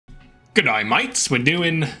G'day mates, we're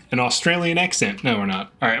doing an Australian accent. No, we're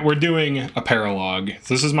not. Alright, we're doing a paralog.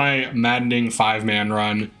 So this is my Maddening 5-man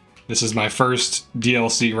run. This is my first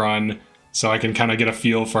DLC run, so I can kind of get a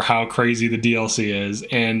feel for how crazy the DLC is.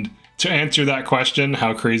 And to answer that question,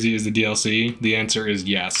 how crazy is the DLC? The answer is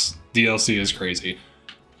yes. DLC is crazy.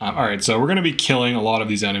 Alright, so we're going to be killing a lot of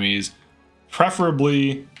these enemies,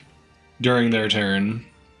 preferably during their turn.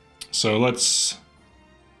 So let's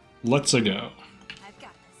go.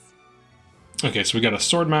 Okay, so we got a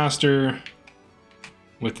Swordmaster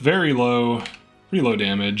with pretty low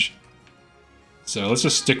damage. So let's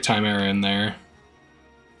just stick Chimera in there.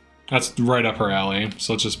 That's right up her alley,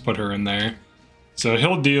 so let's just put her in there. So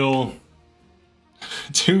he'll deal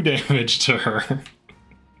 2 damage to her.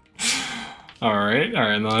 Alright,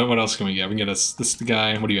 and then what else can we get? We can get this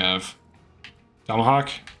guy. What do you have?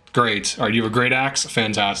 Tomahawk? Great. Alright, you have a Great Axe?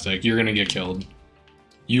 Fantastic. You're gonna get killed.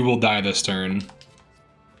 You will die this turn.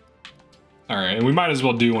 Alright, and we might as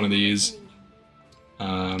well do one of these.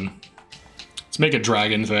 Let's make a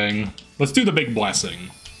dragon thing. Let's do the big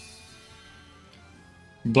blessing.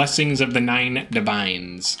 Blessings of the 9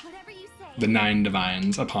 divines. The 9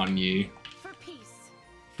 divines upon ye. For peace.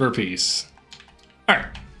 For peace. Alright,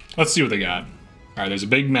 let's see what they got. Alright, there's a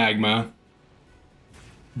big magma.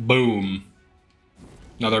 Boom.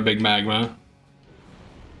 Another big magma.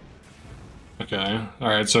 Okay,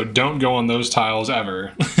 alright, so don't go on those tiles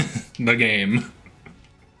ever. The game.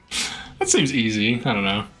 That seems easy. I don't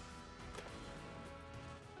know.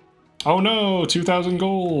 Oh no, 2,000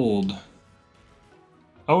 gold.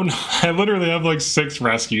 Oh no, I literally have like 6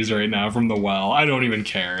 rescues right now from the well. I don't even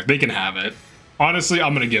care. They can have it. Honestly,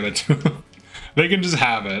 I'm gonna give it to them. They can just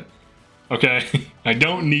have it. Okay? I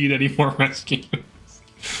don't need any more rescues.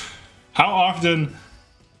 How often...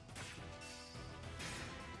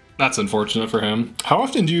 That's unfortunate for him. How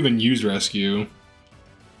often do you even use rescue?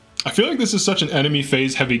 I feel like this is such an enemy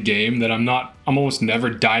phase heavy game that I'm almost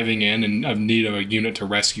never diving in and I need a unit to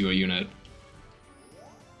rescue a unit.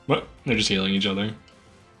 What? They're just healing each other.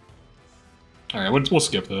 Alright, we'll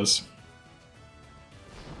skip this.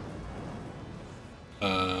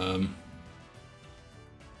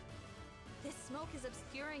 This smoke is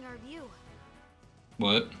obscuring our view.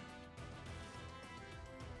 What?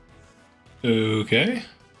 Okay.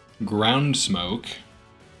 Ground smoke.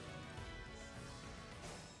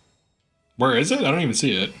 Where is it? I don't even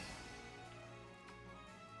see it.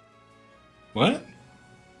 What?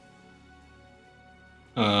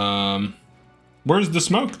 Where's the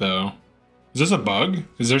smoke, though? Is this a bug?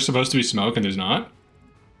 Is there supposed to be smoke and there's not?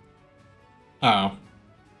 Oh.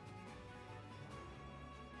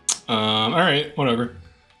 Alright, whatever.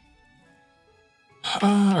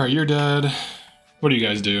 Alright, you're dead. What do you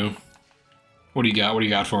guys do? What do you got? What do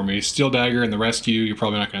you got for me? Steel Dagger and the rescue, you're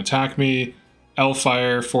probably not going to attack me.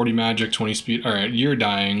 L-Fire, 40 magic, 20 speed. Alright, you're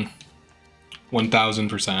dying.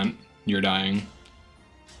 1000%. You're dying.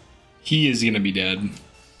 He is gonna be dead.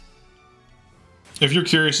 If you're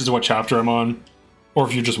curious as to what chapter I'm on, or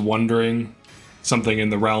if you're just wondering something in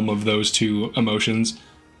the realm of those 2 emotions,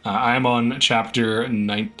 I am on chapter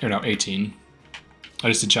 18. I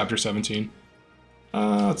just did chapter 17.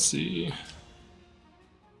 Let's see.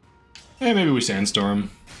 Hey, maybe we Sandstorm.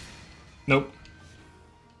 Nope.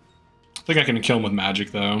 I think I can kill him with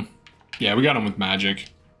magic, though. Yeah, we got him with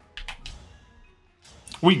magic.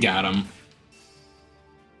 We got him.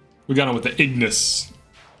 We got him with the Ignis.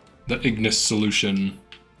 The Ignis solution.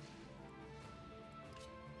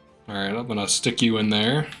 Alright, I'm gonna stick you in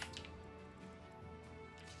there.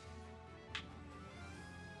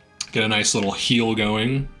 Get a nice little heal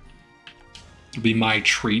going. It'll be my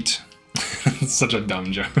treat. It's such a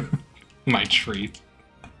dumb joke. My treat.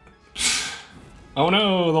 Oh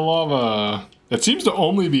no, the lava. It seems to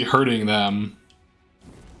only be hurting them.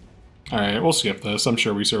 Alright, we'll skip this. I'm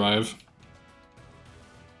sure we survive.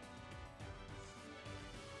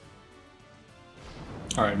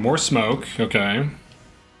 Alright, more smoke. Okay.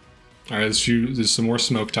 Alright, there's some more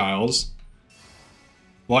smoke tiles.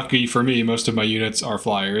 Lucky for me, most of my units are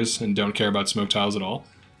flyers and don't care about smoke tiles at all.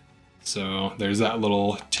 So, there's that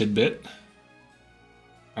little tidbit.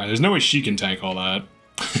 Alright, there's no way she can tank all that.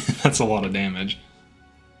 That's a lot of damage.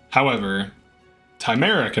 However,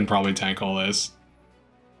 Chimera can probably tank all this.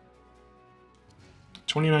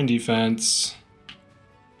 29 defense.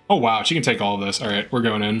 Oh wow, she can take all of this. Alright, we're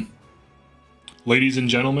going in. Ladies and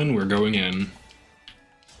gentlemen, we're going in.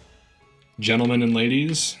 Gentlemen and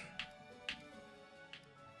ladies.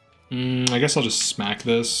 I guess I'll just smack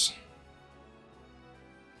this.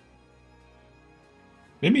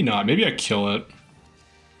 Maybe not. Maybe I kill it.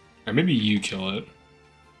 Or maybe you kill it.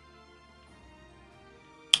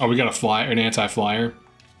 Oh, we got a flyer, an anti-flyer.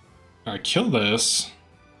 Alright, kill this.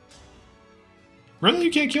 Really?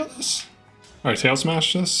 You can't kill this? Alright, tail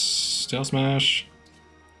smash this. Tail smash.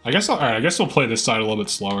 I guess alright, I guess we'll play this side a little bit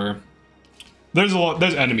slower. There's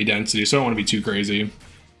enemy density, so I don't want to be too crazy.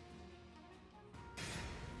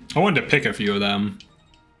 I wanted to pick a few of them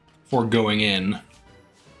before going in.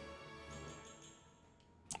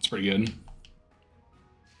 That's pretty good.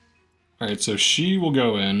 Alright, so she will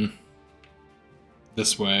go in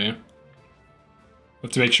this way.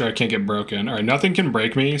 Have to make sure I can't get broken. Alright, nothing can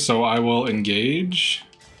break me, so I will engage.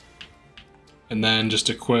 And then just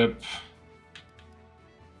equip...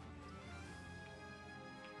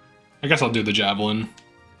 I guess I'll do the javelin.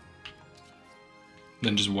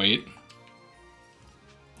 Then just wait.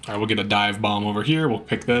 Alright, we'll get a dive bomb over here. We'll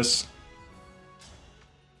pick this.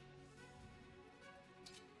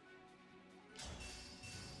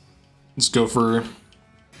 Let's go for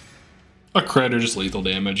a crit or just lethal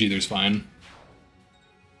damage. Either's fine.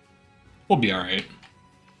 We'll be alright.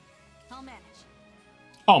 I'll manage.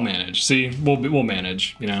 I'll manage. See, we'll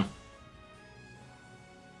manage, you know.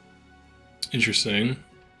 Interesting.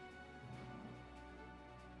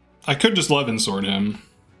 I could just Levin Sword him.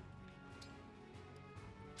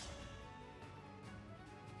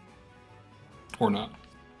 Or not.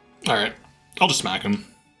 Alright. I'll just smack him.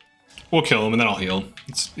 We'll kill him and then I'll heal.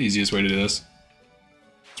 It's the easiest way to do this.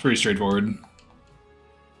 It's pretty straightforward.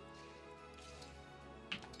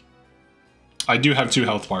 I do have 2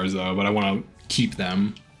 health bars though, but I want to keep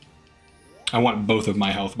them. I want both of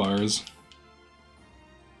my health bars.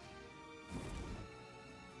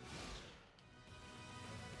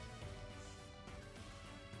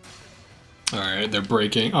 Alright, they're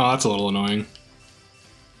breaking. Oh, that's a little annoying.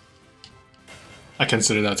 I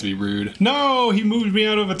consider that to be rude. No, he moved me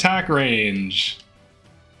out of attack range.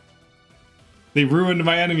 They ruined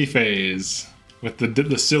my enemy phase with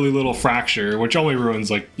the silly little fracture, which only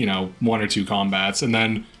ruins like, you know, 1 or 2 combats. And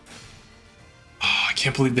then, oh, I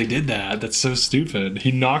can't believe they did that. That's so stupid.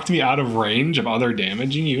 He knocked me out of range of other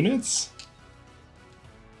damaging units?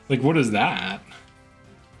 Like, what is that?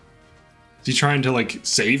 Is he trying to, like,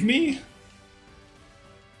 save me?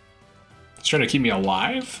 He's trying to keep me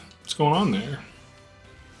alive? What's going on there?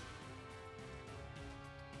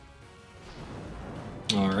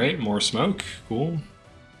 Alright, more smoke. Cool.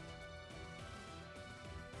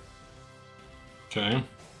 Okay.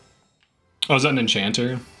 Oh, is that an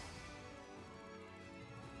enchanter?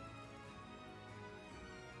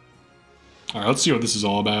 Alright, let's see what this is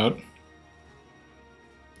all about.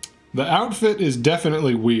 The outfit is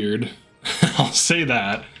definitely weird. I'll say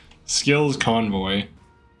that. Skills Convoy.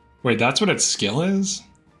 Wait, that's what its skill is?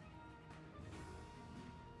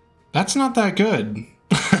 That's not that good.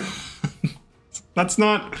 That's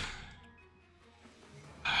not...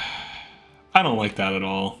 I don't like that at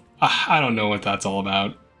all. I don't know what that's all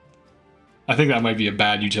about. I think that might be a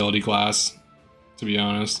bad utility class, to be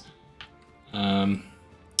honest.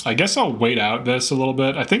 I guess I'll wait out this a little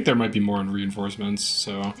bit. I think there might be more in reinforcements,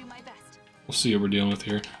 so we'll see what we're dealing with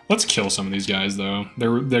here. Let's kill some of these guys, though.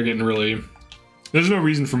 They're getting really... There's no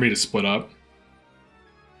reason for me to split up.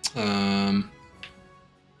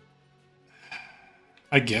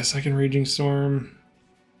 I guess I can Raging Storm.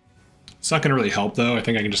 It's not going to really help, though. I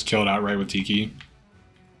think I can just kill it outright with Tiki.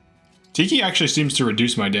 Tiki actually seems to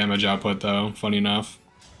reduce my damage output, though, funny enough.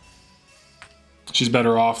 She's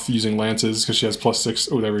better off using lances because she has +6.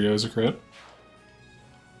 Oh, there we go, is a crit.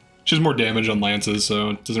 She has more damage on lances, so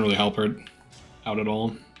it doesn't really help her out at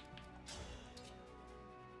all.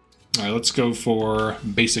 Alright, let's go for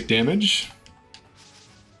basic damage.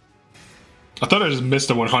 I thought I just missed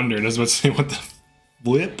a 100. I was about to say, what the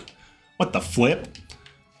flip? What the flip?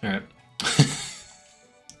 Alright.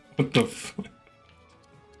 What the flip?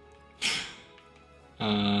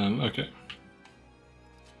 Okay.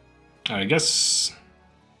 Alright, I guess...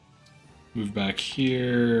 Move back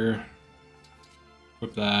here.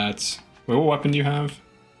 Whip that. Wait, what weapon do you have?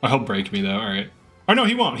 Oh, he'll break me, though. Alright. Oh, no,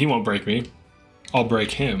 he won't. He won't break me. I'll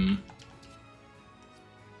break him.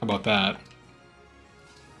 How about that?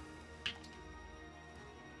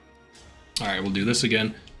 Alright, we'll do this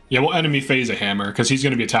again. Yeah, we'll enemy phase a hammer, because he's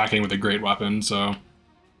going to be attacking with a great weapon, so...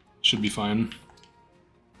 Should be fine.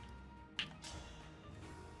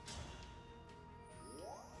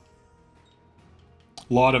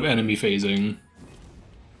 A lot of enemy phasing.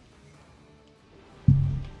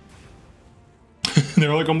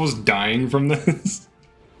 They're like almost dying from this.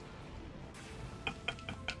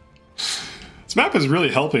 This map is really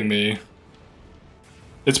helping me.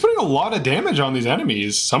 It's putting a lot of damage on these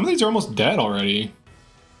enemies. Some of these are almost dead already.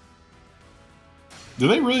 Do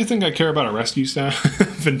they really think I care about a rescue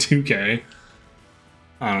staff in 2K?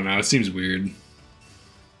 I don't know, it seems weird.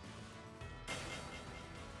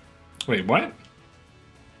 Wait, what?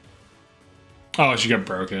 Oh, she got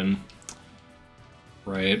broken.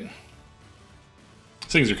 Right.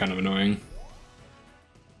 These things are kind of annoying.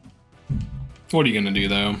 What are you gonna do,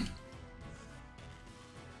 though?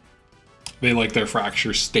 They like their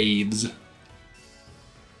fracture staves.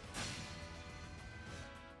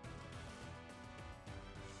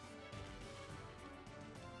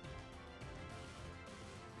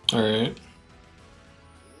 Alright.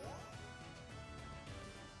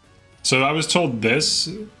 So I was told this.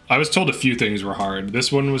 I was told a few things were hard.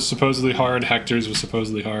 This one was supposedly hard. Hector's was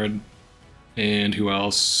supposedly hard. And who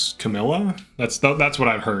else? Camilla? That's what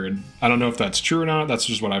I've heard. I don't know if that's true or not. That's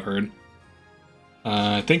just what I've heard.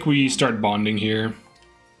 I think we start bonding here.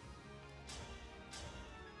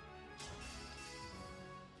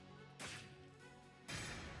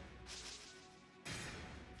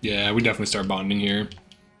 Yeah, we definitely start bonding here.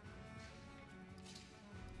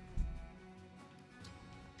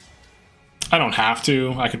 I don't have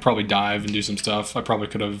to. I could probably dive and do some stuff. I probably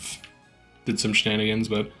could have did some shenanigans,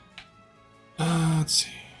 but... let's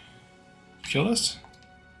see. Kill us?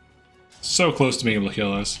 So close to being able to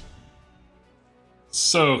kill us.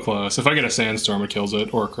 So close. If I get a sandstorm, it kills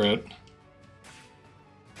it, or a crit.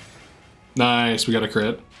 Nice, we got a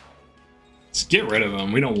crit. Let's get rid of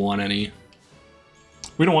them. We don't want any.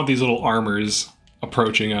 We don't want these little armors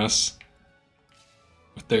approaching us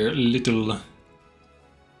with their little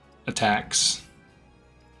attacks.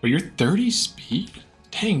 Well, you're 30 speed?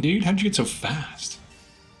 Dang, dude, how'd you get so fast?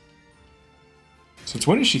 Since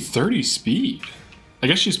when is she 30 speed? I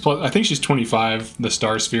guess she's plus, I think she's 25. The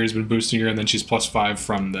star sphere has been boosting her, and then she's +5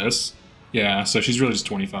 from this. Yeah, so she's really just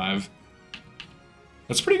 25.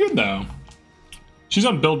 That's pretty good, though. She's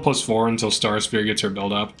on build +4 until star sphere gets her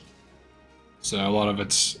build up. So a lot of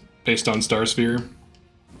it's based on star sphere.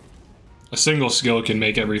 A single skill can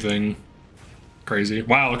make everything crazy.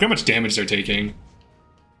 Wow, look how much damage they're taking.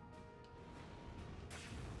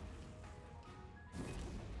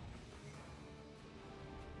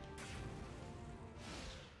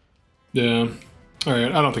 Yeah.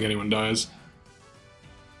 Alright, I don't think anyone dies.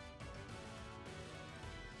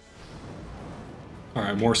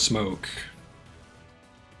 Alright, more smoke.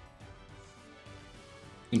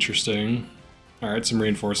 Interesting. Alright, some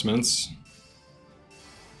reinforcements.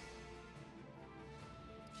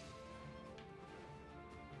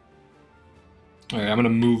 Alright, I'm gonna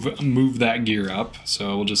move that gear up,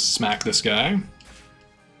 so we'll just smack this guy.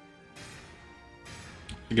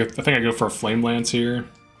 I think I go for a flame lance here.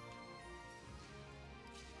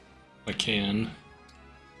 I can.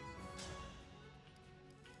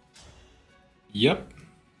 Yep.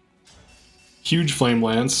 Huge flame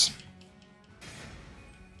lance.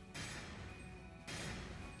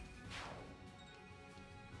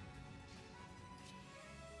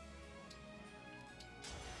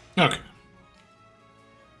 Okay.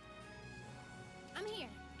 I'm here.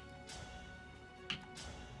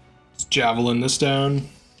 Let's javelin this down.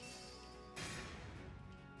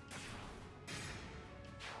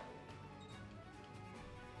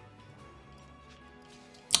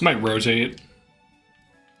 Might rotate.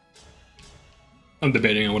 I'm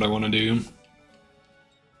debating on what I want to do.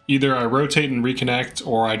 Either I rotate and reconnect,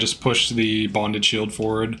 or I just push the bonded shield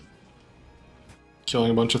forward, killing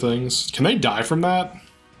a bunch of things. Can they die from that?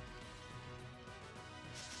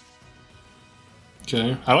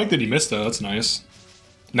 Okay, I like that he missed though. That's nice.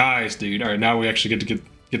 Nice, dude. All right, now we actually get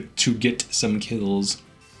to get some kills.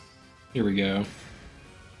 Here we go.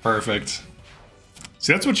 Perfect.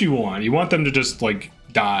 See, that's what you want. You want them to just like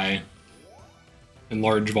die in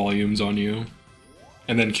large volumes on you,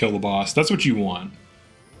 and then kill the boss. That's what you want,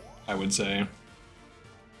 I would say.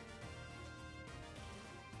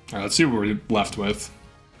 Alright, let's see what we're left with.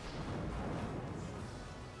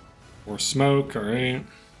 More smoke, alright.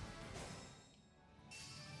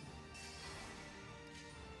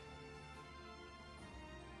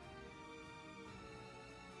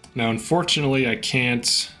 Now, unfortunately, I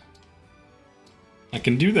can't... I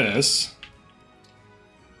can do this.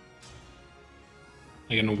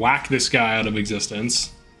 I can whack this guy out of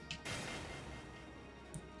existence.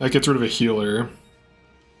 That gets rid of a healer.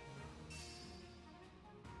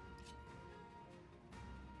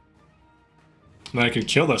 Then I can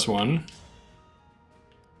kill this one.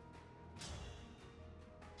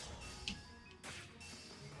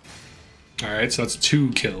 Alright, so that's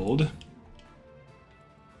 2 killed.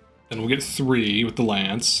 Then we'll get 3 with the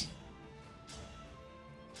lance.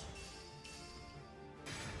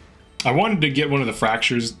 I wanted to get one of the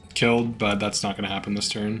fractures killed, but that's not going to happen this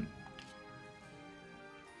turn.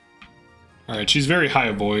 Alright, she's very high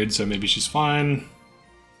avoid, so maybe she's fine.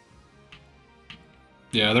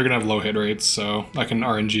 Yeah, they're gonna have low hit rates, so I can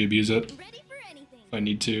RNG abuse it Ready for anything. if I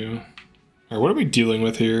need to. Alright, what are we dealing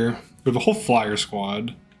with here? We have a whole flyer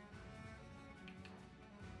squad.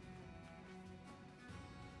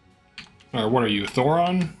 Alright, what are you?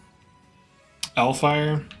 Thoron?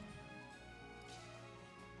 Elfire?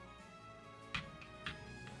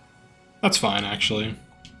 That's fine, actually.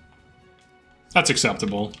 That's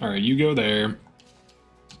acceptable. Alright, you go there.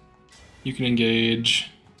 You can engage.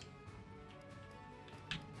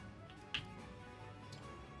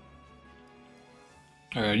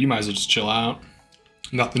 Alright, you might as well just chill out.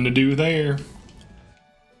 Nothing to do there.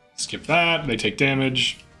 Skip that, they take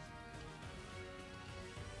damage.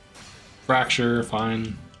 Fracture,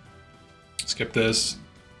 fine. Skip this.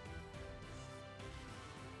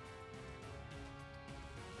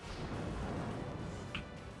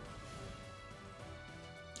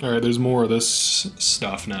 Alright, there's more of this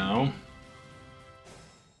stuff now.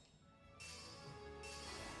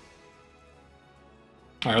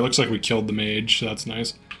 Alright, looks like we killed the mage, so that's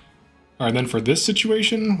nice. Alright, then for this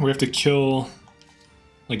situation, we have to kill,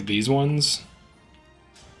 like, these ones.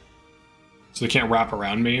 So they can't wrap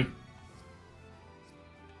around me.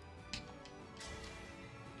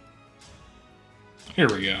 Here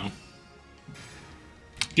we go.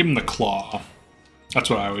 Give him the claw. That's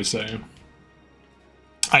what I always say.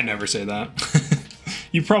 I never say that.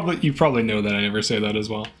 You probably know that I never say that as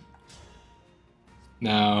well.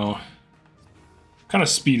 Now, what kind of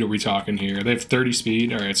speed are we talking here? They have 30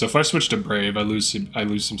 speed. All right, so if I switch to Brave, I lose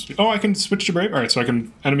some speed. Oh, I can switch to Brave. All right, so I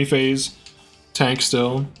can enemy phase, tank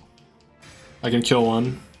still. I can kill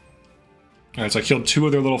one. All right, so I killed two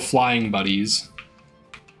of their little flying buddies.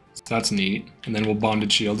 So that's neat. And then we'll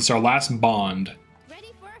bonded shield. It's our last bond.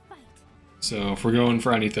 Ready for a fight. So if we're going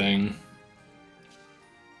for anything.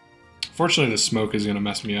 Fortunately, the smoke is going to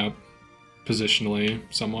mess me up positionally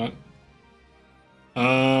somewhat.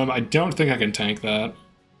 I don't think I can tank that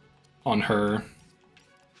on her.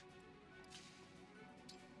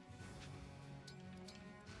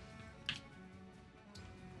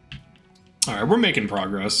 Alright, we're making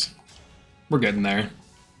progress. We're getting there.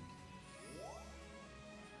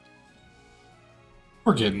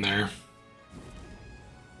 We're getting there.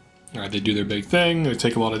 Alright, they do their big thing. They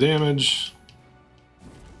take a lot of damage.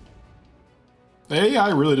 The AI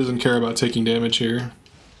really doesn't care about taking damage here.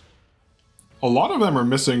 A lot of them are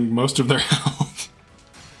missing most of their health.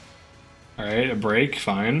 Alright, a break,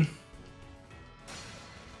 fine.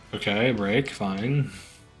 Okay, a break, fine.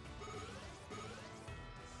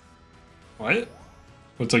 What?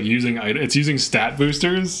 It's like using it's using stat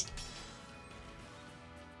boosters?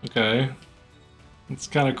 Okay. It's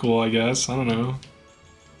kind of cool, I guess. I don't know.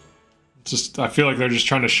 It's just, I feel like they're just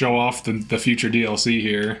trying to show off the future DLC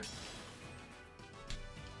here.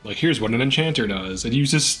 Like, here's what an enchanter does. It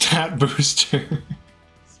uses stat booster.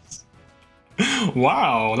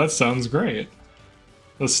 Wow, that sounds great.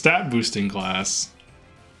 The stat boosting class.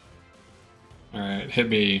 Alright, hit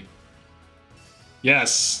me.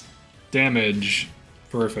 Yes! Damage.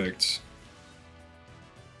 Perfect.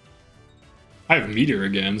 I have meteor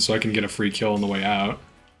again, so I can get a free kill on the way out.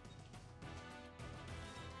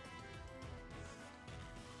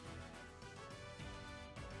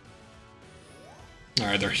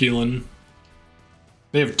 Alright, they're healing.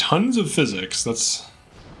 They have tons of physics. That's...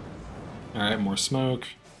 Alright, more smoke.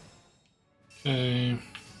 Okay.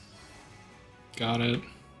 Got it.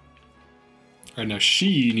 Alright, now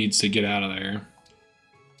she needs to get out of there.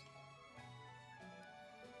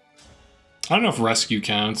 I don't know if rescue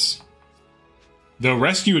counts. Though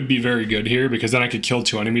rescue would be very good here, because then I could kill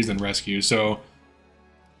two enemies and rescue, so...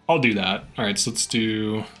 I'll do that. Alright, so let's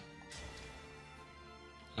do...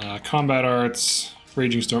 combat arts...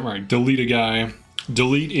 Raging Storm. Alright, delete a guy.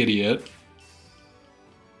 Delete idiot.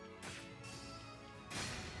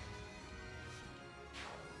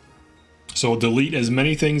 So we'll delete as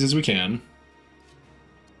many things as we can.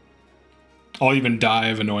 I'll even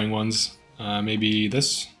dive annoying ones. Maybe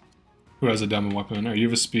this. Who has a demo weapon? Or you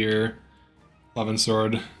have a spear. 11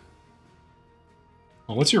 sword.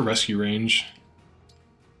 Well, what's your rescue range?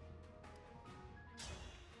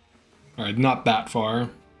 Alright, not that far.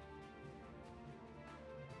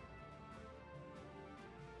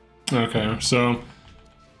 Okay, so...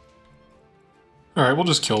 Alright, we'll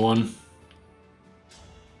just kill one.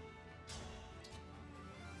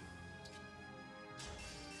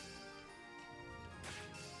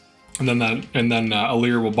 And then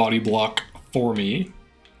Alir will body block for me.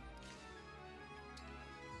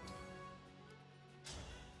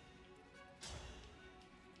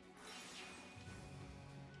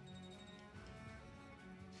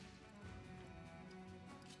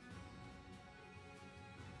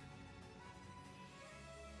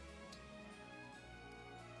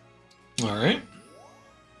 Alright.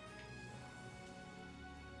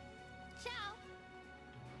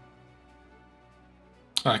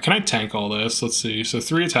 Alright, can I tank all this? Let's see. So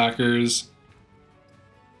 3 attackers.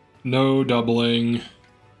 No doubling.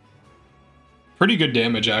 Pretty good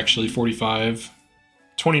damage, actually. 45.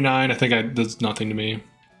 29, I think that's nothing to me.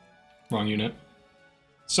 Wrong unit.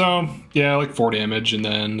 So, yeah, like 4 damage, and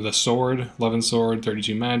then the sword. 11 sword,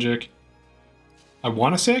 32 magic. I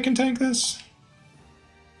want to say I can tank this.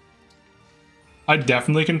 I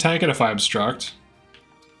definitely can tank it if I obstruct.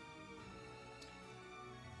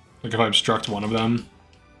 Like if I obstruct one of them.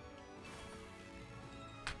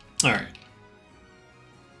 Alright.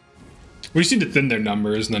 We just need to thin their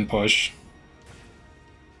numbers and then push.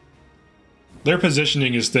 Their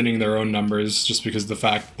positioning is thinning their own numbers just because of the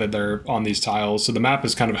fact that they're on these tiles. So the map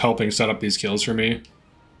is kind of helping set up these kills for me.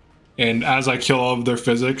 And as I kill all of their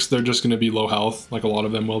physics, they're just going to be low health, like a lot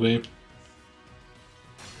of them will be.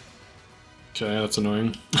 Okay, that's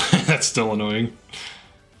annoying. That's still annoying.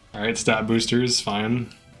 Alright, stat boosters,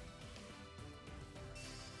 fine.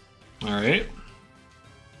 Alright.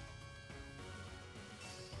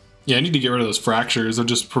 Yeah, I need to get rid of those fractures. They're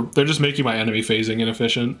just making my enemy phasing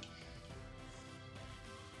inefficient.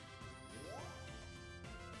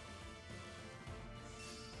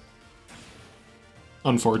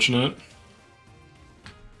 Unfortunate.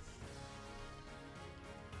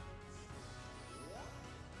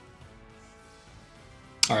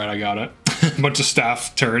 Alright, I got it. A bunch of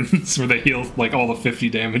staff turns where they heal like all the 50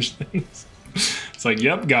 damage things. It's like,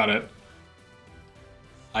 yep, got it.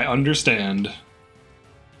 I understand.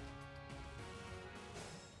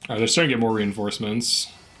 Alright, they're starting to get more reinforcements.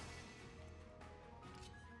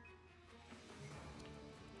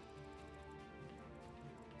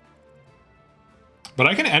 But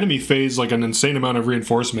I can enemy phase like an insane amount of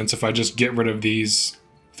reinforcements if I just get rid of these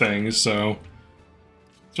things, so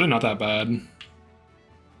it's really not that bad.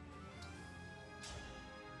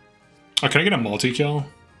 Oh, can I get a multi-kill?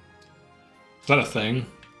 Is that a thing?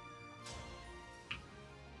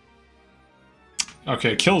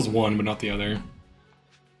 Okay, kills one, but not the other.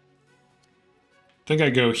 I think I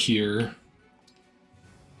go here.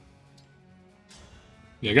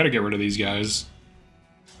 Yeah, I gotta get rid of these guys.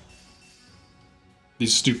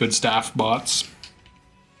 These stupid staff bots.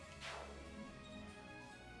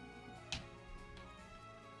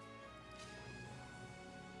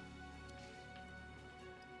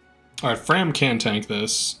 Alright, Fram can tank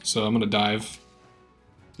this, so I'm gonna dive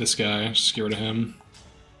this guy, just get rid of him.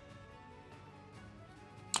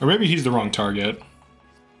 Or maybe he's the wrong target.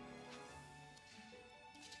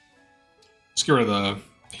 Let's get rid of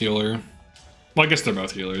the healer. Well, I guess they're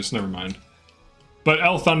both healers, never mind. But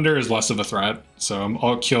El Thunder is less of a threat, so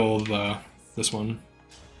I'll kill this one.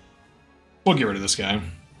 We'll get rid of this guy.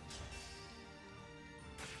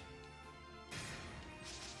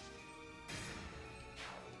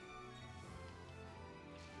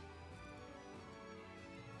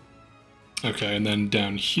 Okay, and then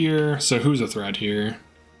down here, so who's a threat here?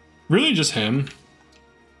 Really just him.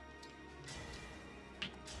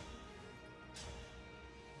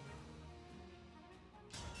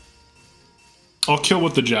 I'll kill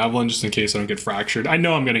with the javelin just in case I don't get fractured. I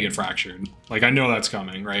know I'm gonna get fractured. Like, I know that's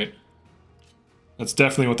coming, right? That's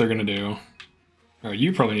definitely what they're gonna do. Alright,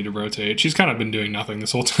 you probably need to rotate. She's kind of been doing nothing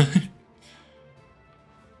this whole time.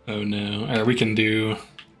 Oh no. Alright, we can do...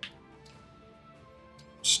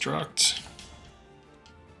 Struct.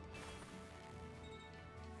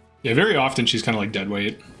 Yeah, very often she's kind of like dead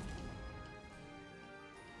weight.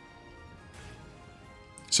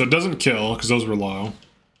 So it doesn't kill, because those were low.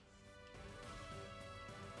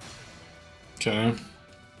 Okay.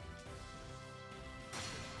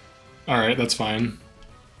 Alright, that's fine.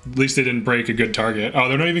 At least they didn't break a good target. Oh,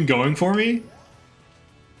 they're not even going for me?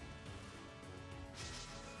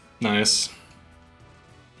 Nice.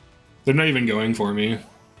 They're not even going for me.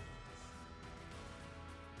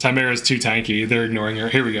 Chimera's too tanky. They're ignoring her.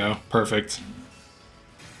 Here we go. Perfect.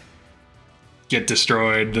 Get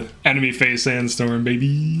destroyed. Enemy phase sandstorm,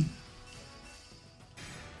 baby.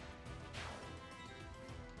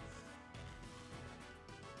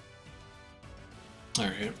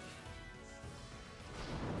 Alright.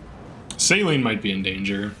 Saline might be in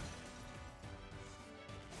danger.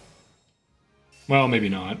 Well, maybe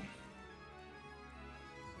not.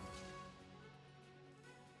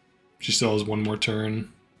 She still has one more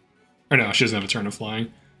turn. Or no, she doesn't have a turn of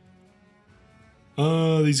flying.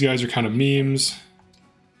 These guys are kind of memes.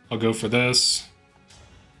 I'll go for this.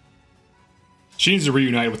 She needs to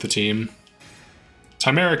reunite with the team.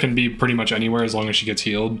 Chimera can be pretty much anywhere as long as she gets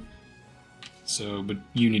healed. So, but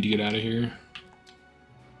you need to get out of here.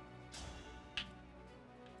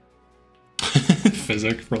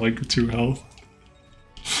 physic for like 2 health.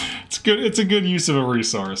 It's good. It's a good use of a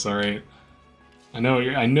resource. All right. I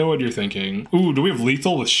know what you're thinking. Ooh, do we have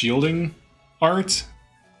lethal with shielding art?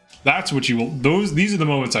 That's what you will. These are the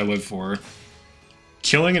moments I live for.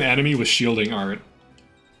 Killing an enemy with shielding art.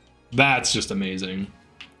 That's just amazing.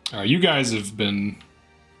 All right, you guys have been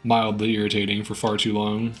mildly irritating for far too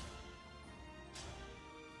long.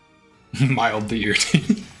 Mildly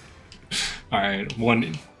irritating. All right,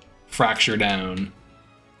 1 fracture down.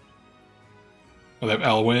 Oh, they have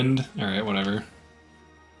Elwind. All right, whatever.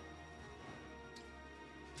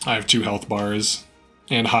 I have 2 health bars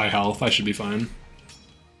and high health. I should be fine.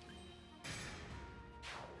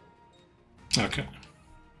 Okay.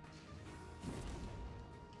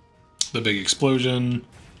 The big explosion.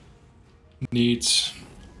 Neat.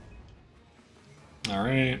 All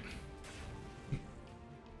right.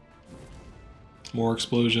 More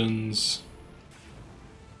explosions.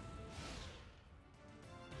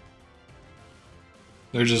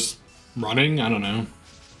 They're just running? I don't know.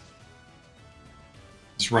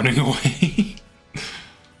 Just running away.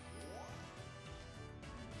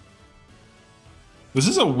 This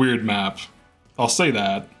is a weird map. I'll say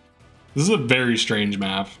that. This is a very strange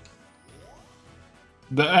map.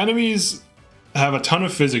 The enemies have a ton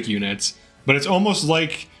of physic units, but it's almost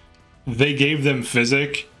like they gave them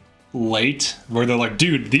physic late, where they're like,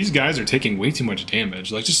 dude, these guys are taking way too much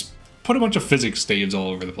damage. Like, just put a bunch of physic staves all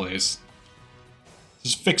over the place.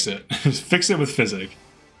 Just fix it. Just fix it with physic.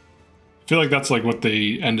 I feel like that's like what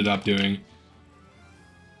they ended up doing.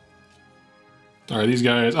 Alright, these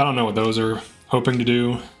guys, I don't know what those are hoping to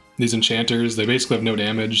do. These enchanters, they basically have no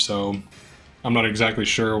damage, so I'm not exactly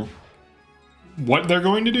sure what they're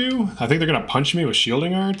going to do. I think they're going to punch me with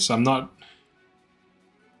shielding arts. I'm not...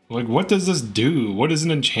 Like, what does this do? What is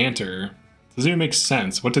an enchanter? Doesn't even make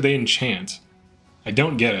sense. What do they enchant? I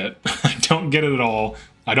don't get it. I don't get it at all.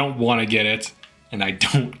 I don't want to get it, and I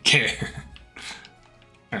don't care.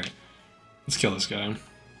 Alright, let's kill this guy.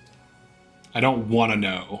 I don't want to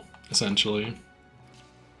know, essentially.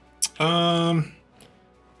 We'll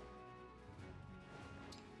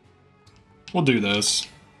do this.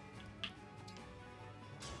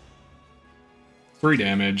 3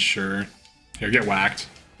 damage, sure. Here, get whacked.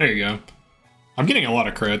 There you go. I'm getting a lot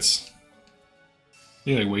of crits.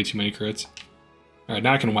 You like way too many crits. Alright,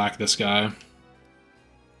 now I can whack this guy.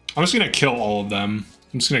 I'm just gonna kill all of them.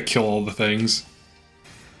 I'm just gonna kill all the things.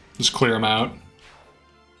 Just clear them out.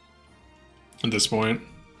 At this point.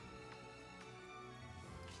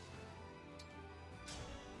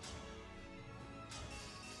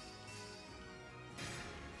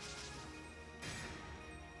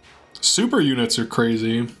 Super units are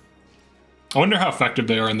crazy. I wonder how effective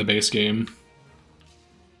they are in the base game.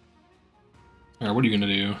 Alright, what are you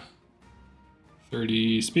gonna do?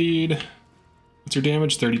 30 speed. What's your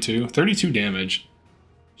damage? 32. 32 damage.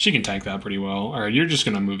 She can tank that pretty well. Alright, you're just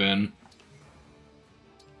gonna move in.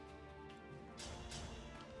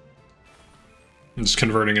 I'm just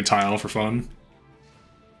converting a tile for fun.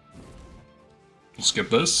 We'll skip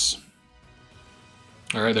this.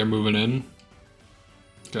 Alright, they're moving in.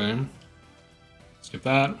 Okay. Skip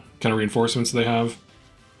that. What kind of reinforcements do they have?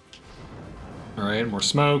 Alright, more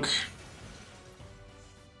smoke.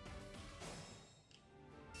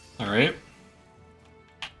 Alright.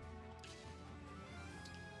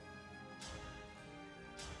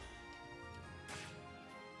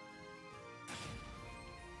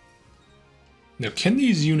 Now, can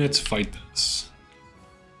these units fight this?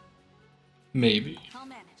 Maybe. I'll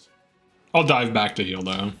manage. I'll dive back to heal,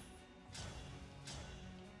 though.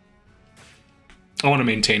 I want to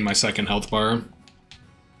maintain my 2nd health bar.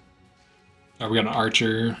 We got an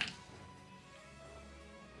archer.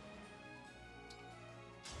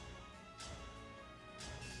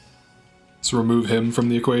 Let's remove him from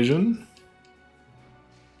the equation.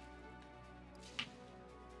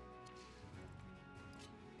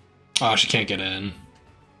 Ah, she can't get in.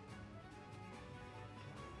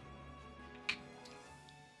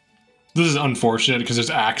 This is unfortunate because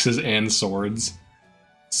there's axes and swords.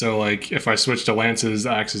 So, like, if I switch to lances, the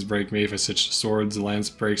axes break me. If I switch to swords, the lance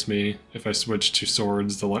breaks me. If I switch to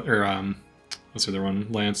swords, what's the other one?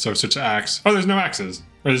 Lance. So I switch to axe. Oh, there's no axes.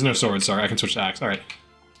 Or there's no swords, sorry. I can switch to axe. Alright.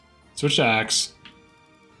 Switch to axe.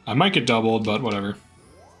 I might get doubled, but whatever.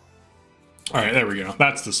 Alright, there we go.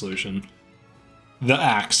 That's the solution. The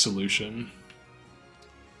axe solution.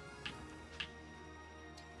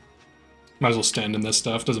 Might as well stand in this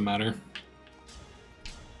stuff. Doesn't matter.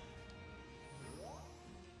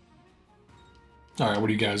 Alright, what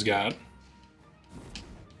do you guys got?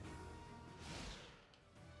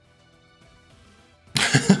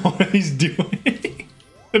 What are these doing?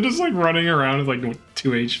 They're just like running around with like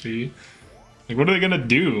 2 HP. Like, what are they gonna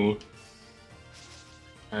do?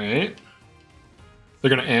 Alright. They're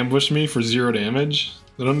gonna ambush me for 0 damage?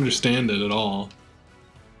 I don't understand it at all.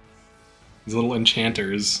 These little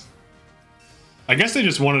enchanters. I guess they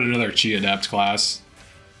just wanted another Chi Adept class.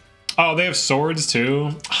 Oh, they have swords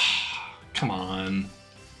too? Come on.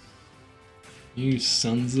 You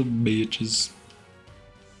sons of bitches.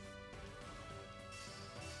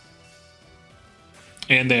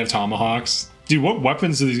 And they have tomahawks. Dude, what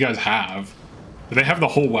weapons do these guys have? Do they have the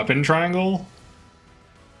whole weapon triangle?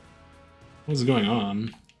 What's going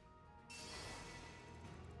on?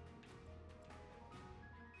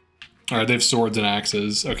 Alright, they have swords and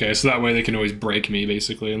axes. Okay, so that way they can always break me,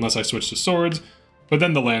 basically, unless I switch to swords. But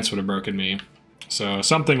then the lance would have broken me. So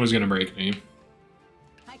something was going to break me.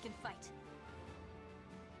 I can fight.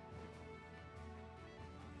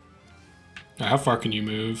 How far can you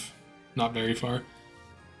move? Not very far.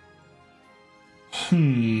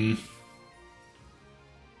 No,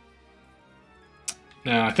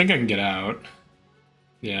 I think I can get out.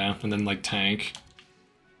 Yeah, and then like tank.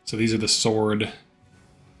 So these are the sword.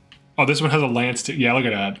 Oh, this one has a lance too. Yeah, look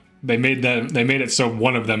at that. They made it so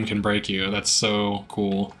one of them can break you. That's so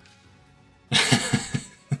cool.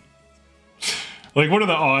 Like, what are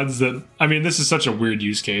the odds that... I mean, this is such a weird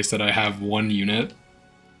use case that I have one unit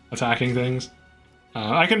attacking things.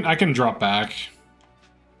 I can drop back.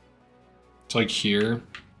 It's like here.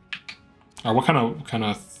 Or what kind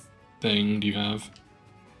of thing do you have?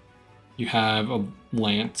 You have a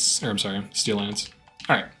lance, or I'm sorry, steel lance.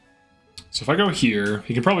 All right. So if I go here,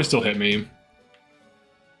 he can probably still hit me.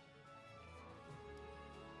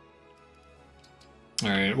 All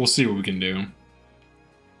right, we'll see what we can do.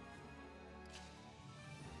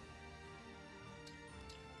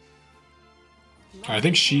 I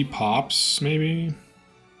think she pops, maybe.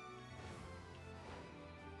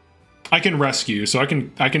 I can rescue, so I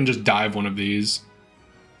can just dive one of these.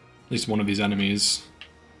 At least one of these enemies.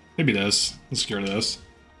 Maybe this. Let's get rid of this.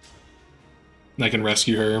 And I can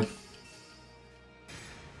rescue her.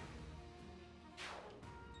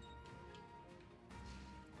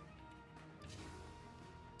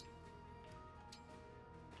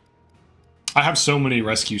 I have so many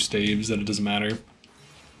rescue staves that it doesn't matter.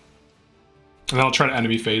 And I'll try to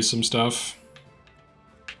enemy phase some stuff.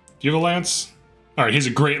 Do you have a lance? Alright, he's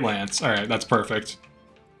a great lance. Alright, that's perfect.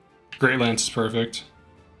 Great lance is perfect.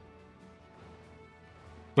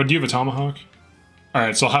 But do you have a tomahawk?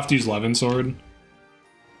 Alright, so I'll have to use Levin sword.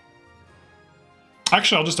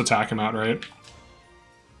 Actually, I'll just attack him outright.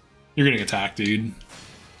 You're getting attacked, dude.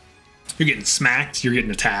 You're getting smacked, you're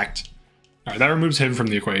getting attacked. Alright, that removes him from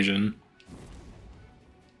the equation.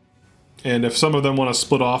 And if some of them want to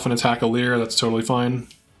split off and attack a Lear, that's totally fine.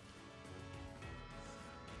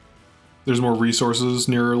 There's more resources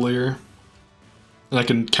near a Lear. And I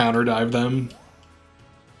can counter dive them.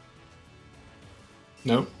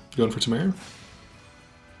 Nope, going for Tamara.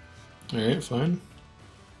 Alright, fine.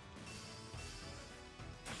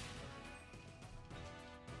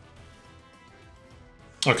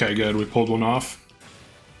 Okay, good, we pulled one off.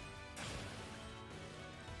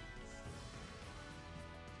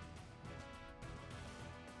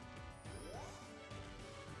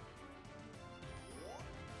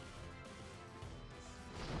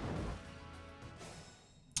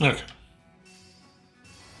 Okay.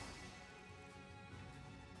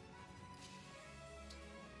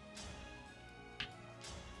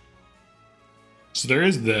 So there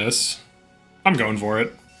is this. I'm going for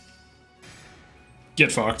it.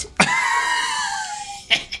 Get fucked.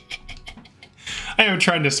 I am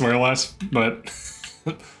trying to swear less, but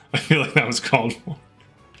I feel like that was called for.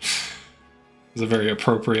 It was a very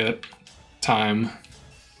appropriate time.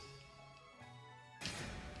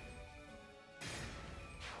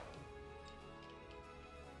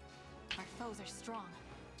 Our foes are strong.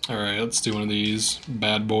 Alright, let's do one of these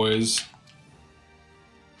bad boys.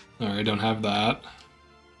 Alright, don't have that.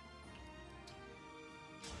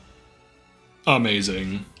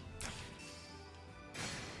 Amazing.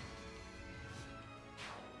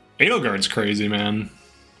 Edelgard's crazy, man.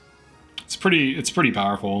 It's pretty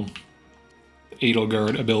powerful.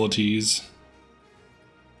 Edelgard abilities.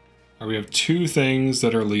 Alright, we have 2 things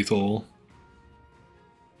that are lethal.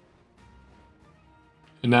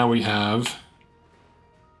 And now we have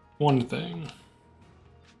 1 thing.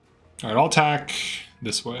 Alright, I'll attack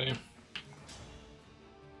this way.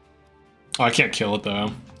 Oh, I can't kill it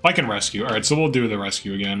though. I can rescue. Alright, so we'll do the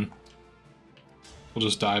rescue again. We'll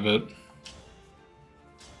just dive it.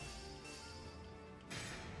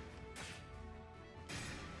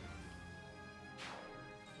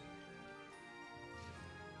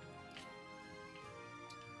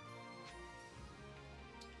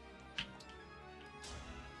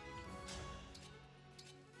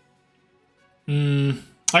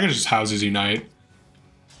 I can just Houses Unite.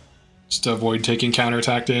 Just to avoid taking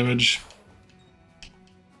counterattack damage.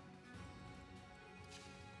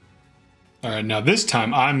 Alright, now this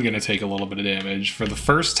time I'm going to take a little bit of damage for the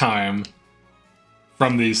first time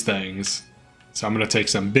from these things. So I'm going to take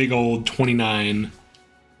some big old 29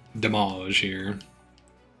 damage here.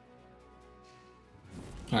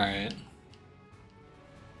 Alright.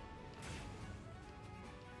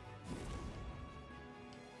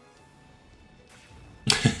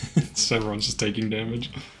 So everyone's just taking damage.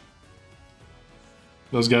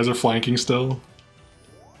 Those guys are flanking still.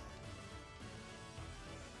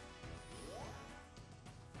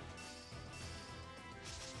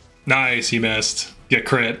 Nice, he missed. Get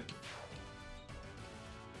crit.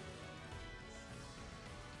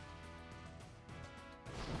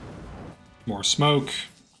 More smoke.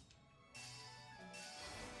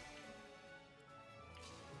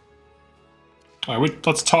 Alright,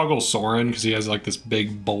 let's toggle SOREN because he has like this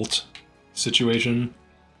big bolt situation.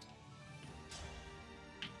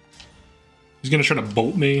 He's gonna try to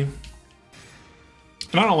bolt me. And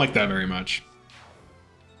I don't like that very much.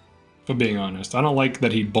 If I'm being honest. I don't like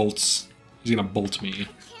that he bolts. He's gonna bolt me. Can't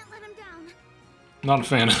let him down. Not a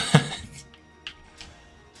fan of that.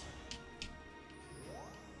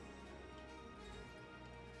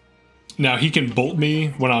 Now he can bolt me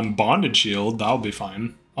when I'm bonded shield. That'll be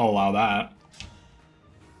fine. I'll allow that.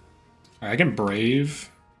 Alright, I can brave.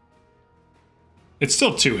 It's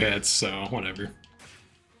still 2 hits, so whatever.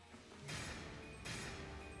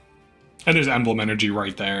 And there's emblem energy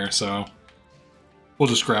right there, so we'll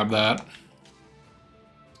just grab that.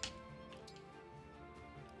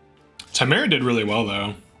 Tamara did really well,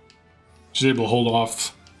 though. She's able to hold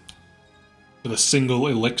off with a single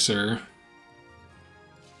elixir.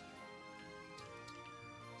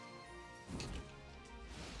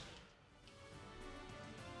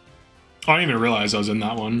 I didn't even realize I was in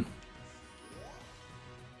that one.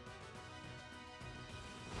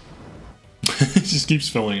 It just keeps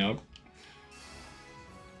filling up.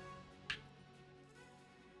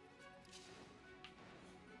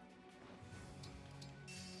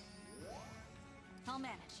 I'll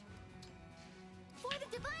manage. For the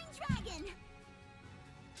divine dragon.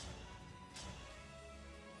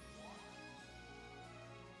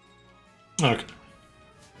 Okay.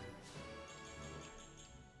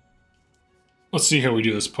 Let's see how we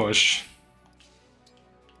do this push.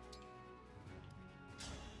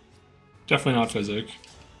 Definitely not physic.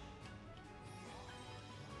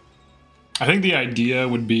 I think the idea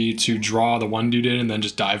would be to draw the one dude in and then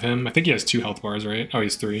just dive him. I think he has 2 health bars, right? Oh,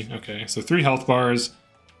 he's 3. Okay, so 3 health bars.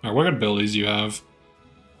 Alright, what abilities do you have?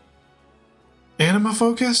 Anima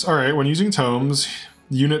focus? Alright, when using tomes,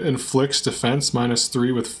 unit inflicts defense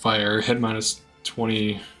 -3 with fire, hit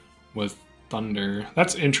 -20 with thunder.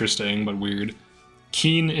 That's interesting, but weird.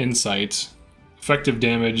 Keen insight. Effective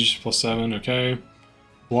damage +7, okay.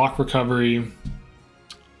 Block recovery.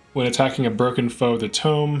 When attacking a broken foe, the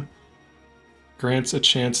tome grants a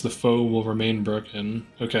chance the foe will remain broken.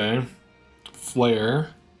 Okay.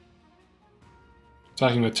 Flare.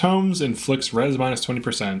 Attacking with tomes inflicts res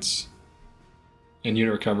 -20%. And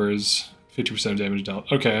unit recovers 50% damage dealt.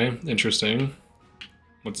 Okay, interesting.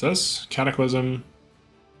 What's this? Cataclysm.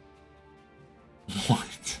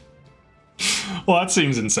 What? Well, that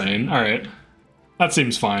seems insane. Alright. That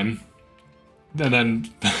seems fine. And then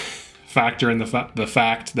factor in the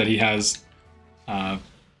fact that he has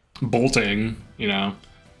bolting, you know.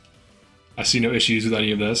 I see no issues with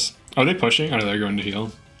any of this. Are they pushing? Oh, no, they're going to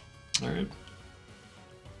heal. Alright.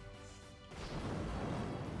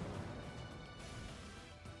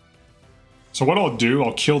 So what I'll do,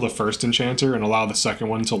 I'll kill the first enchanter and allow the second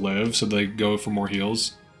one to live so they go for more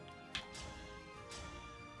heals.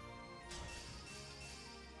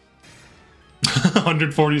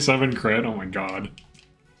 $147 crit, oh my god.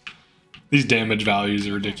 These damage values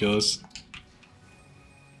are ridiculous.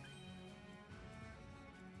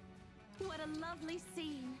 What a lovely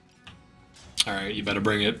scene. Alright, you better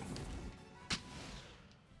bring it.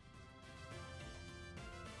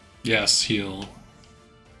 Yes, heal.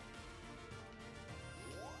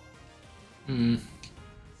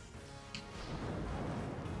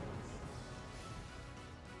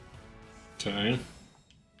 Okay.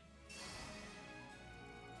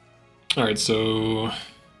 Alright, so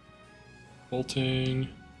bolting.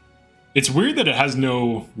 It's weird that it has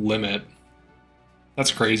no limit.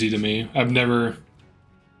 That's crazy to me. I've never,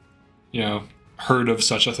 you know, heard of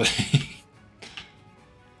such a thing.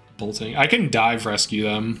 Bolting. I can dive rescue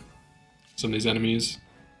them, some of these enemies.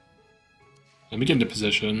 Let me get into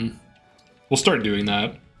position. We'll start doing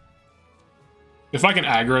that. If I can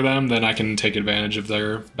aggro them, then I can take advantage of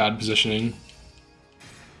their bad positioning.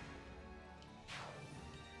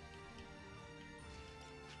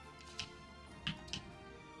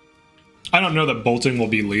 I don't know that bolting will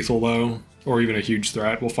be lethal, though, or even a huge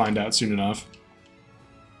threat. We'll find out soon enough.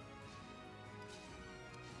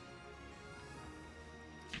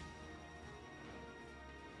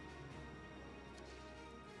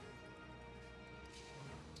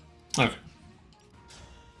 Okay.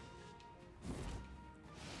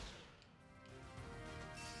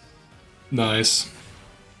 Nice.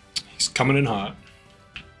 He's coming in hot.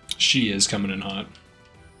 She is coming in hot.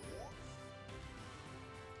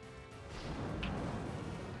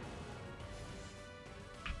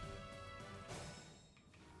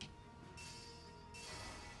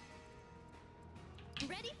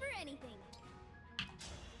 Ready for anything.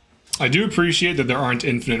 I do appreciate that there aren't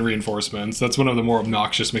infinite reinforcements. That's one of the more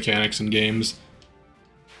obnoxious mechanics in games.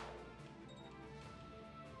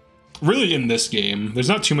 Really, in this game, there's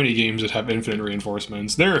not too many games that have infinite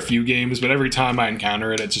reinforcements. There are a few games, but every time I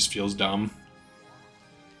encounter it, it just feels dumb.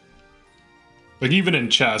 Like, even in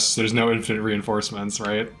chess, there's no infinite reinforcements,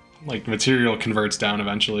 right? Like, material converts down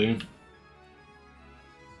eventually.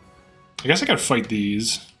 I guess I could fight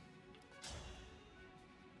these.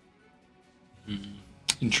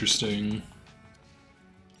 Interesting.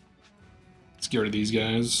 Let's get rid of these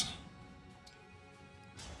guys.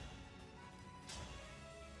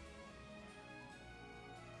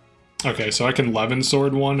 Okay, so I can Levin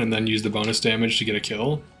Sword one and then use the bonus damage to get a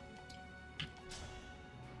kill.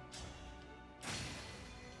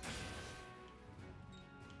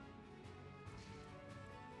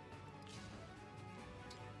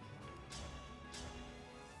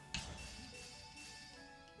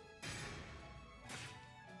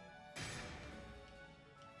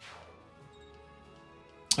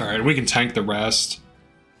 Alright, we can tank the rest.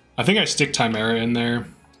 I think I stick Chimera in there.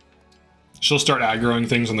 She'll start aggroing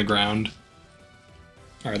things on the ground.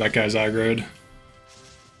 Alright, that guy's aggroed.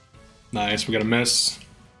 Nice, we got a miss.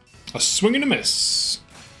 A swing and a miss.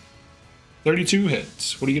 32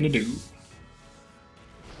 hits. What are you gonna do?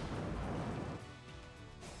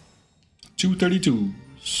 2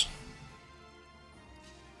 32s.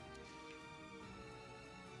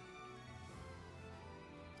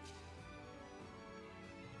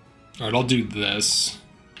 Alright, I'll do this.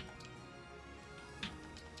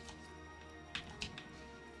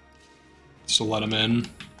 So let him in.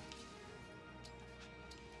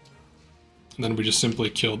 And then we just simply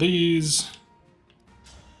kill these.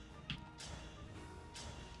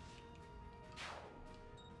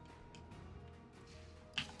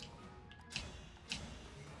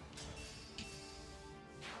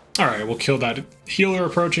 Alright, we'll kill that healer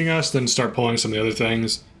approaching us, then start pulling some of the other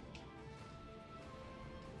things.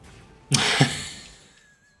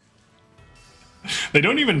 They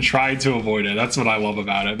don't even try to avoid it. That's what I love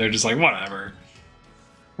about it. They're just like, whatever.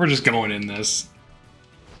 We're just going in this.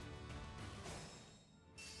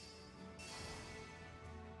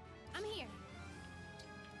 I'm here.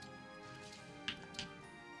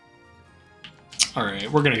 Alright,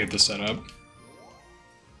 we're gonna get this set up.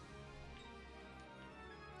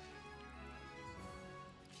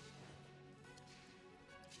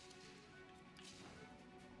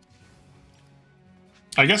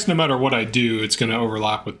 I guess no matter what I do, it's going to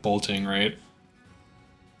overlap with bolting, right?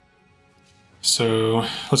 So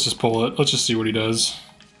let's just pull it. Let's just see what he does.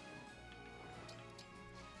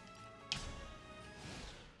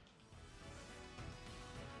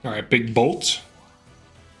 Alright, big bolt.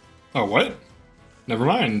 Oh, what? Never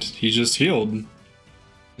mind. He just healed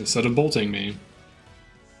instead of bolting me.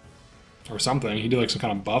 Or something. He did like some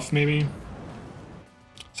kind of buff, maybe?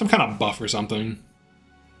 Some kind of buff or something.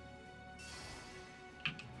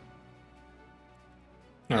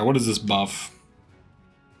 Alright, what is this buff?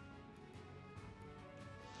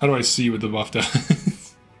 How do I see what the buff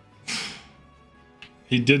does?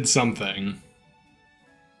 He did something.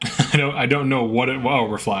 I don't know what it... Oh,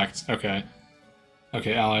 reflect. Okay.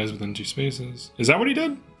 Okay, allies within 2 spaces. Is that what he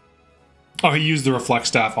did? Oh, he used the reflect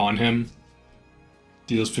staff on him.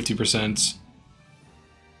 Deals 50%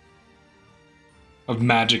 of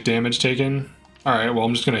magic damage taken. Alright, well,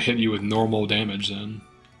 I'm just gonna hit you with normal damage then.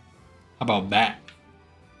 How about that?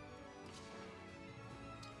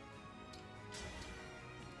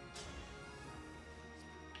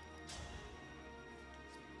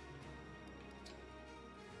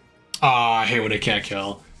 Ah, I hate when it can't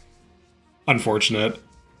kill. Unfortunate.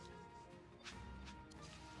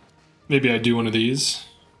 Maybe I do one of these.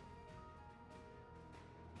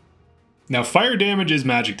 Now, fire damage is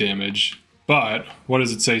magic damage, but what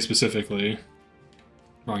does it say specifically?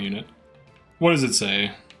 Wrong unit. What does it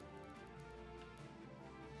say?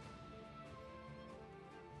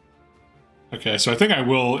 Okay, so I think I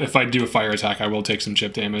will, if I do a fire attack, I will take some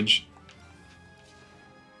chip damage.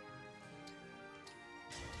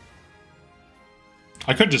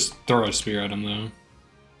 I could just throw a spear at him, though.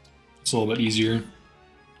 It's a little bit easier.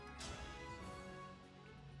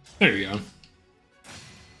 There you go.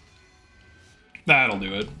 That'll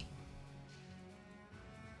do it.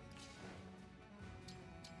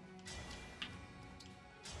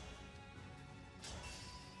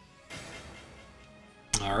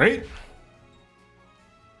 All right.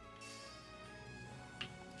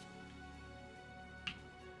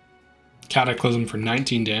 Cataclysm for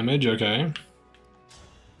 19 damage, okay.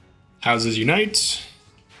 Houses unite.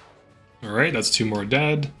 Alright, that's 2 more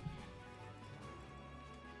dead.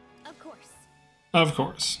 Of course. Of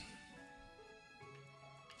course.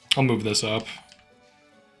 I'll move this up.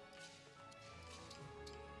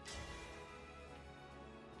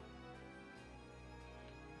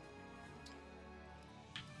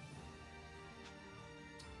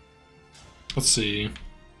 Let's see.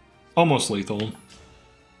 Almost lethal.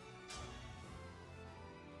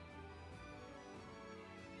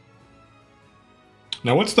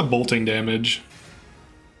 Now, what's the bolting damage?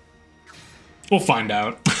 We'll find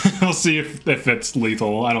out. We'll see if it's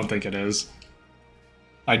lethal. I don't think it is.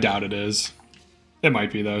 I doubt it is. It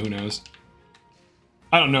might be, though. Who knows?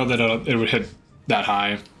 I don't know that it would hit that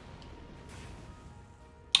high.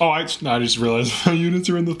 Oh, I just realized my units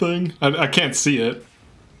are in the thing. I can't see it.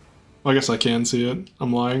 Well, I guess I can see it.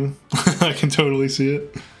 I'm lying. I can totally see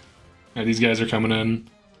it. Alright, these guys are coming in.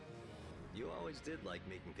 You always did like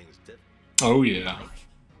making things different. Oh, yeah.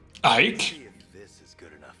 Ike? See if this is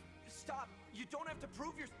good enough. Stop! You don't have to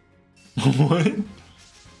prove yourself. What?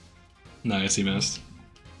 Nice, he missed.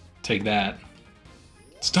 Take that.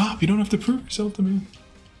 Stop, you don't have to prove yourself to me.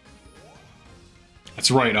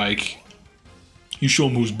 That's right, Ike. You show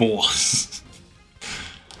him who's boss.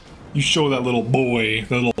 You show that little boy,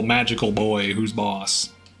 that little magical boy, who's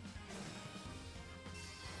boss.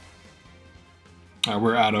 Alright,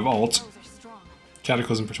 we're out of alt.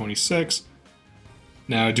 Cataclysm for 26.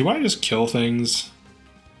 Now, do I just kill things?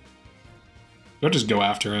 Do I just go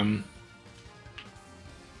after him?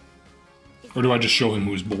 Or do I just show him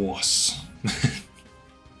who's boss?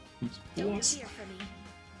 Who's boss?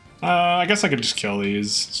 I guess I could just kill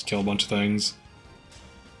these. Just kill a bunch of things.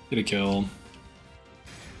 Get a kill.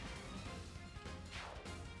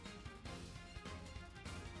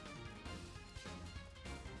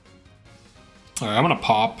 Alright, I'm gonna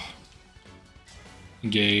pop.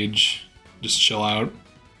 Engage. Just chill out.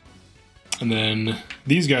 And then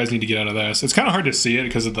these guys need to get out of this. It's kind of hard to see it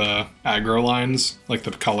because of the aggro lines, like the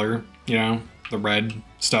color, you know, the red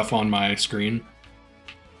stuff on my screen.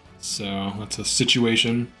 So that's a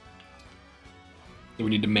situation that we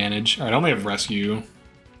need to manage. All right, I only have rescue.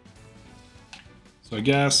 So I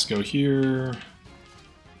guess go here.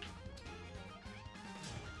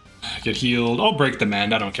 Get healed. I'll break the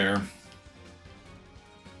mend, I don't care.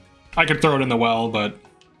 I could throw it in the well, but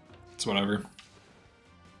it's whatever.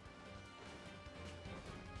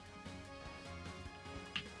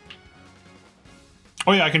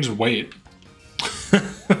 Oh yeah, I can just wait.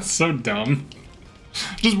 That's so dumb.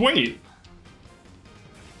 Just wait.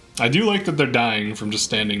 I do like that they're dying from just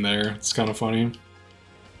standing there. It's kind of funny.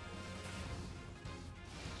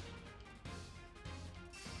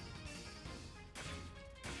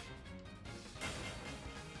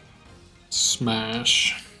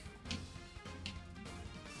 Smash.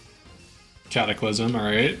 Cataclysm,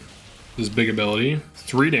 alright. This big ability.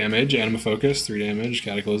 3 damage, Anima Focus, 3 damage,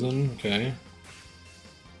 Cataclysm, okay.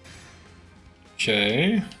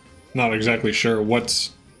 Okay. Not exactly sure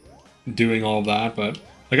what's doing all of that, but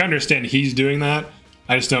like I understand he's doing that.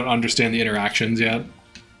 I just don't understand the interactions yet.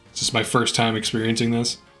 It's just my first time experiencing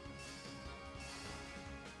this.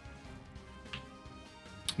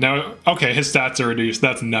 Now, okay, his stats are reduced.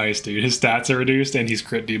 That's nice, dude. His stats are reduced and he's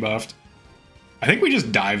crit debuffed. I think we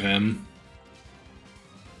just dive him.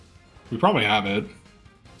 We probably have it.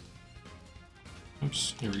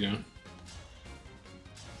 Oops, here we go.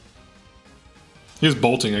 He has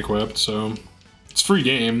bolting equipped, so it's free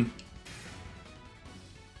game.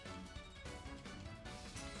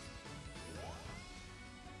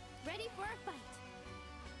 Ready for a fight.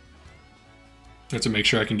 I have to make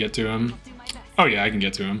sure I can get to him. Oh yeah, I can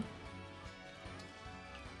get to him.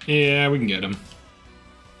 Yeah, we can get him.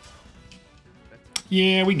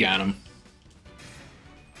 Yeah, we got him.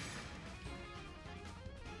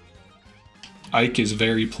 Ike is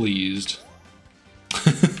very pleased.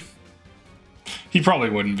 He probably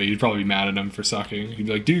wouldn't be. He'd probably be mad at him for sucking. He'd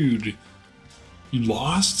be like, dude, you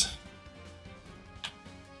lost?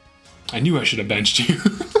 I knew I should have benched you.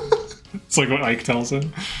 It's like what Ike tells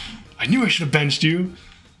him. I knew I should have benched you.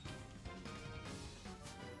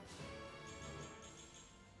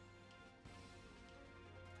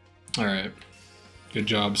 Alright. Good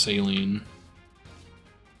job, Saline.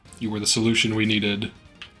 You were the solution we needed.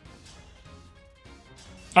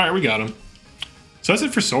 Alright, we got him. So that's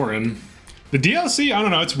it for Soren. The DLC, I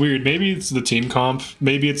don't know, it's weird. Maybe it's the team comp.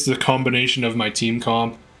 Maybe it's the combination of my team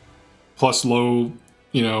comp plus low,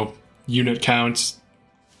 you know, unit counts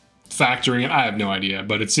factoring it. I have no idea,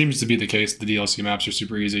 but it seems to be the case. The DLC maps are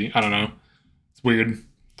super easy. I don't know. It's weird.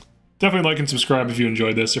 Definitely like and subscribe if you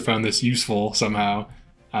enjoyed this or found this useful somehow.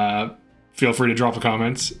 Feel free to drop a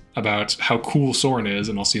comment about how cool Soren is,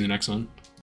 and I'll see you in the next one.